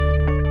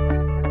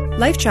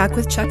LifeTrac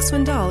with Chuck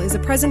Swindoll is a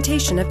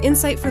presentation of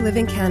Insight for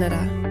Living Canada.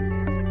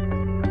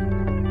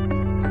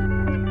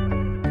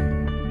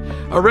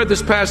 I read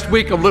this past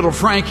week of little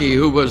Frankie,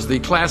 who was the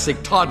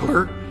classic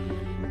toddler,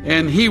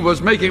 and he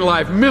was making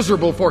life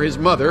miserable for his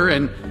mother,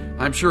 and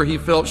I'm sure he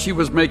felt she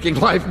was making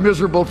life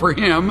miserable for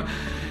him.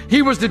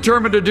 He was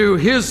determined to do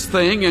his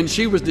thing, and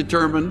she was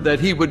determined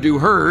that he would do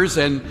hers,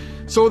 and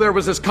so there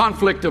was this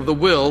conflict of the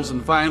wills,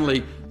 and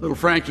finally little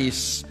Frankie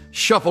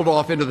shuffled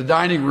off into the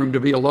dining room to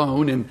be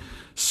alone and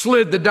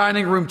slid the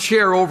dining room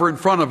chair over in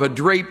front of a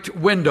draped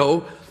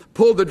window,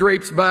 pulled the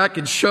drapes back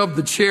and shoved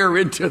the chair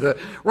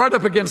right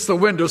up against the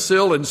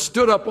windowsill, and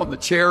stood up on the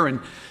chair and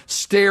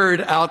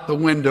stared out the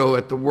window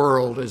at the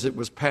world as it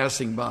was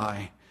passing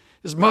by.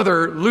 His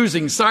mother,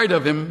 losing sight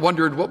of him,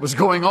 wondered what was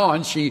going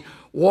on. She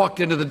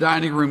walked into the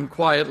dining room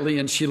quietly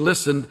and she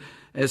listened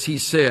as he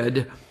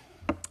said,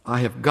 "I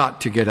have got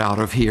to get out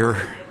of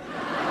here."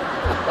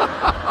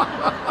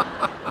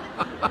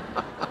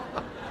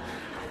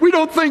 We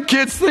don't think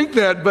kids think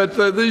that, but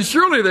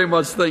surely they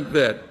must think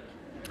that.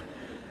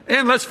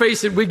 And let's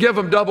face it, we give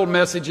them double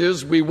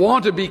messages. We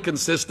want to be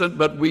consistent,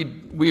 but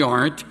we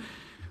aren't.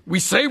 We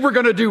say we're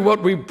going to do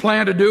what we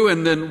plan to do,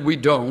 and then we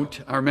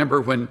don't. I remember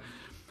when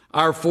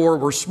our four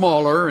were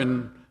smaller,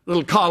 and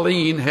little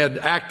Colleen had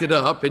acted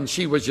up, and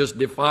she was just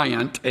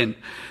defiant. And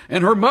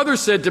her mother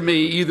said to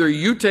me, "Either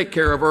you take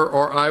care of her,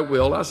 or I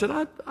will." I said,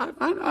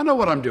 I know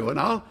what I'm doing.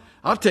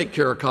 I'll take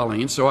care of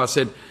Colleen. So I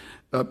said,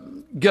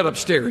 "Get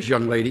upstairs,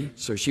 young lady."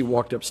 So she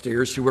walked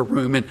upstairs to her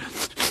room, and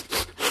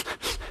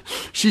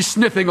she's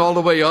sniffing all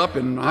the way up,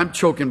 and I'm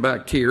choking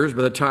back tears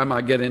by the time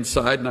I get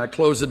inside, and I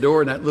close the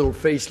door, and that little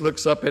face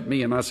looks up at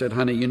me, and I said,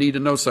 "Honey, you need to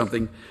know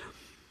something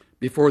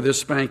before this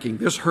spanking.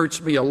 This hurts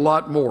me a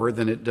lot more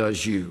than it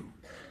does you."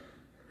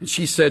 And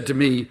she said to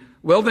me,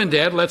 "Well then,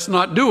 Dad, let's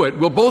not do it.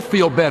 We'll both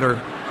feel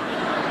better."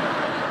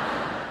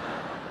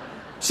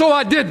 So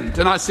I didn't,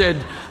 and I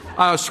said,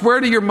 "I swear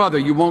to your mother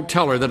you won't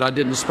tell her that I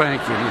didn't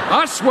spank you."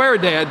 "I swear,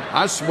 Dad,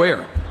 I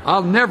swear.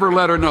 I'll never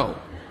let her know."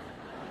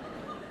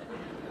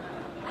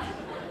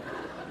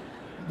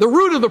 The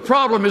root of the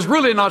problem is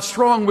really not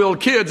strong-willed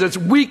kids, it's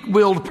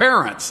weak-willed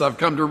parents, I've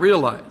come to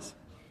realize.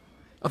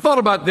 I thought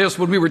about this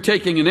when we were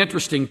taking an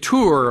interesting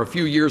tour a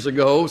few years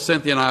ago.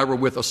 Cynthia and I were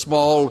with a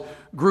small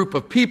group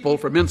of people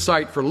from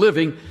Insight for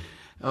Living,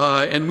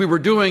 and we were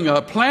doing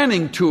a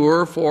planning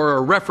tour for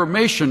a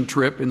Reformation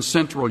trip in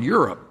Central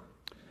Europe.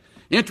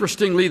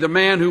 Interestingly, the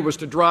man who was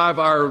to drive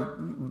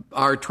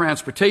our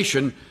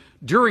transportation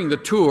during the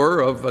tour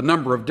of a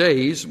number of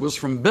days was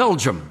from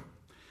Belgium.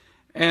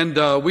 And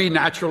we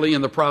naturally,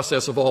 in the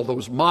process of all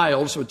those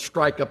miles, would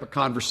strike up a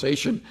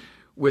conversation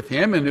with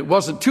him. And it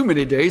wasn't too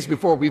many days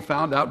before we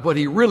found out what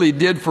he really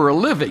did for a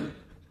living.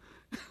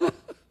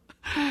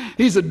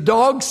 He's a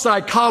dog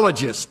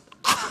psychologist.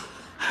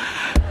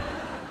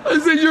 I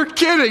said, "You're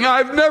kidding.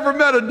 I've never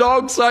met a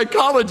dog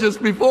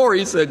psychologist before."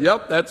 He said,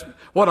 "Yep, that's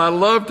what I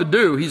love to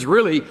do."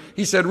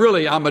 He said,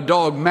 "Really, I'm a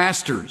dog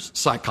master's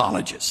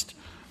psychologist."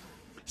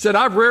 He said,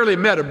 "I've rarely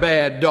met a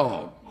bad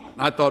dog."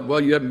 I thought, well,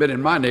 you haven't been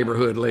in my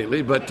neighborhood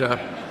lately, but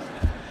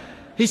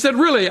he said,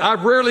 "Really,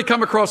 I've rarely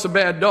come across a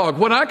bad dog.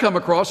 What I come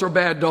across are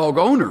bad dog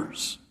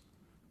owners.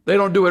 They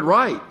don't do it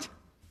right."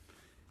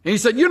 And he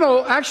said,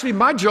 "Actually,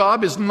 my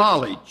job is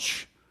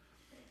knowledge.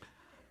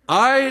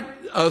 I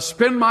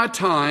spend my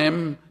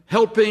time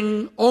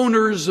helping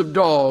owners of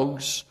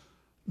dogs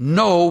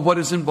know what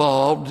is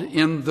involved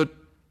in the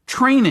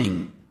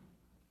training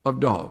of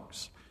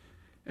dogs."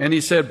 And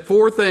he said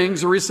 4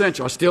 things are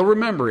essential. I still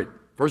remember it.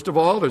 First of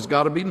all, there's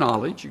got to be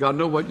knowledge. You got to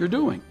know what you're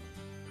doing.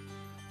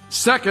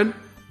 Second,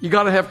 you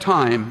got to have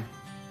time.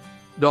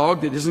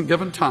 Dog that isn't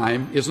given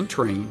time isn't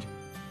trained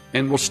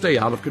and will stay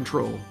out of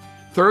control.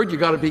 Third, you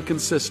got to be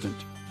consistent.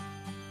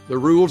 The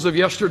rules of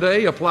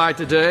yesterday apply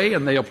today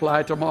and they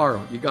apply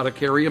tomorrow. You got to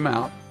carry them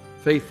out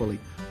faithfully.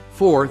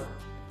 Fourth,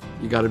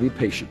 you got to be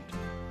patient.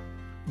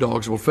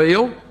 Dogs will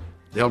fail.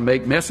 They'll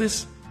make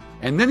messes.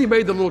 And then he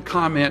made the little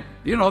comment,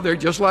 they're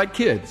just like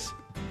kids.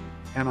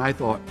 And I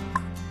thought,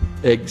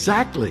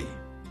 exactly.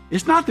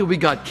 It's not that we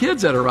got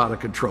kids that are out of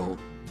control.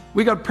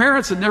 We got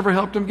parents that never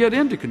helped them get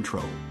into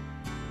control.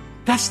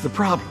 That's the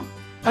problem.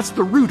 That's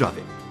the root of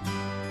it.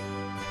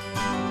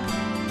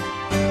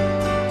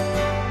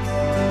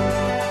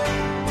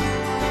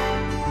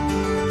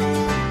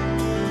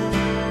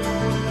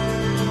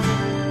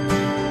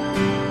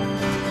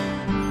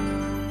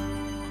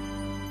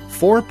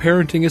 Four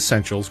parenting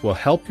essentials will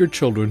help your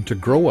children to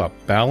grow up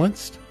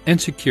balanced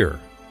and secure.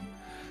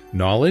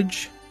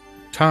 Knowledge,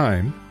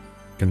 time,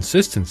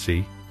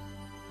 consistency,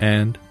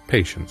 and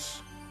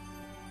patience.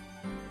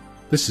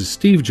 This is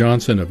Steve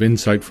Johnson of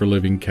Insight for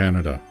Living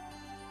Canada.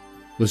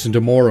 Listen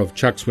to more of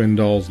Chuck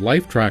Swindoll's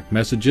LifeTrac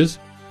messages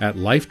at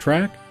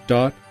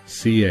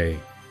lifetrac.ca.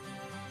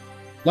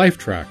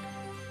 LifeTrac,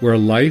 where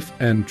life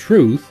and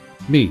truth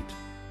meet.